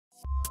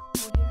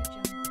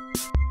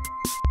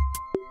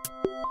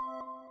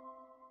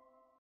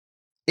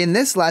In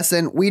this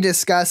lesson, we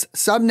discuss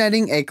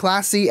subnetting a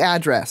Class C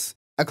address.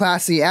 A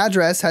Class C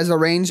address has a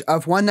range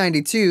of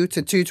 192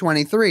 to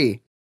 223,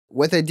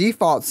 with a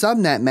default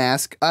subnet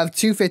mask of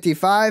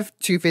 255,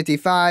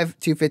 255,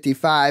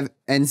 255,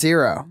 and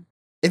 0.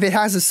 If it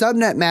has a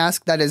subnet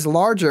mask that is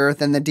larger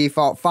than the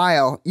default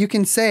file, you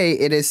can say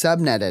it is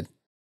subnetted.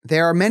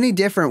 There are many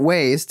different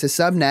ways to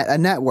subnet a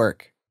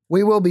network.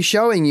 We will be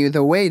showing you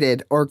the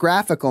weighted or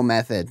graphical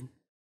method.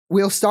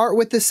 We'll start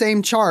with the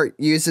same chart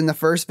used in the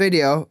first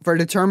video for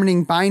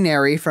determining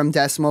binary from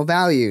decimal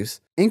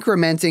values,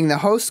 incrementing the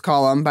host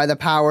column by the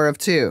power of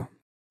 2.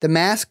 The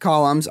mask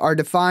columns are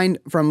defined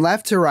from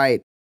left to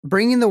right.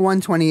 Bringing the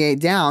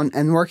 128 down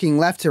and working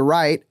left to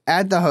right,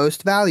 add the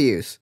host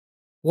values.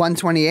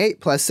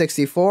 128 plus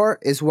 64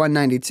 is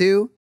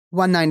 192.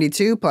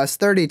 192 plus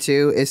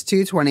 32 is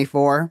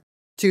 224.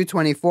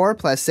 224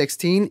 plus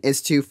 16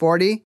 is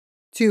 240.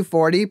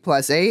 240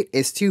 plus 8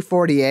 is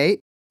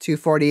 248.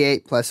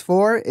 248 plus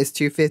 4 is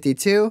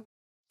 252.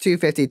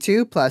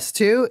 252 plus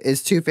 2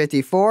 is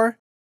 254.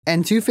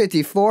 And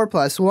 254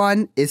 plus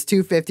 1 is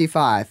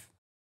 255.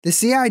 The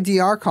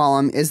CIDR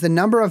column is the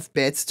number of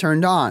bits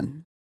turned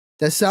on.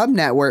 The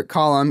subnetwork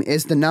column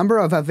is the number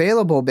of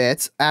available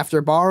bits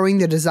after borrowing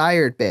the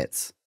desired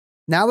bits.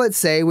 Now let's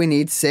say we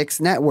need 6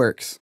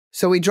 networks.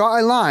 So we draw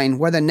a line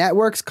where the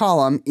networks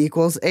column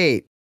equals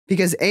 8,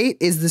 because 8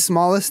 is the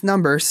smallest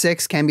number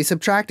 6 can be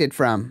subtracted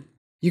from.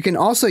 You can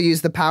also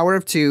use the power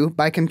of 2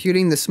 by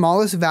computing the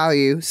smallest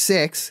value,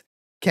 6,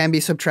 can be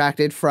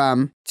subtracted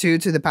from 2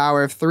 to the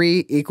power of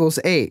 3 equals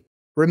 8.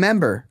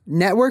 Remember,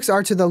 networks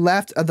are to the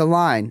left of the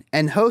line,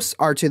 and hosts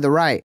are to the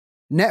right.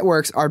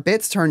 Networks are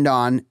bits turned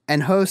on,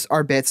 and hosts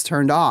are bits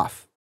turned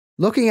off.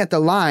 Looking at the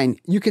line,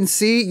 you can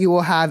see you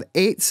will have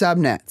 8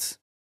 subnets.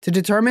 To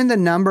determine the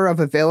number of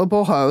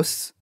available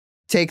hosts,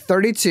 take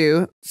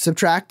 32,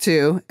 subtract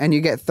 2, and you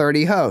get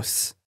 30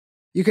 hosts.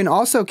 You can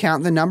also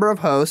count the number of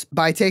hosts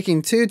by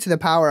taking 2 to the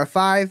power of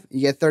 5,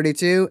 you get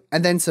 32,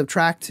 and then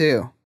subtract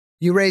 2.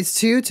 You raise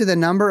 2 to the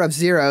number of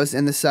zeros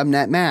in the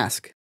subnet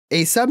mask.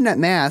 A subnet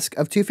mask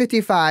of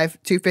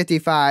 255,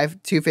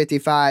 255,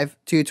 255,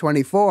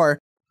 224,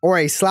 or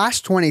a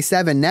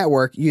 /27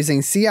 network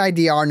using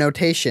CIDR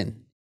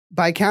notation.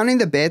 By counting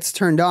the bits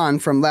turned on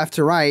from left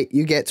to right,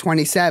 you get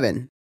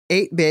 27.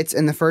 8 bits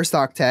in the first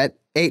octet,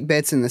 8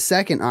 bits in the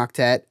second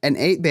octet, and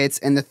 8 bits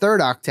in the third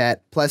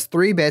octet, plus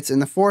 3 bits in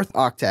the fourth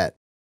octet.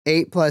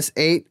 8 plus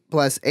 8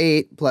 plus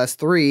 8 plus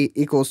 3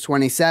 equals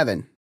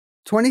 27.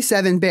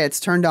 27 bits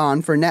turned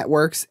on for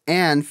networks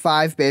and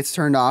 5 bits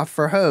turned off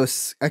for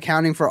hosts,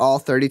 accounting for all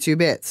 32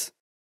 bits.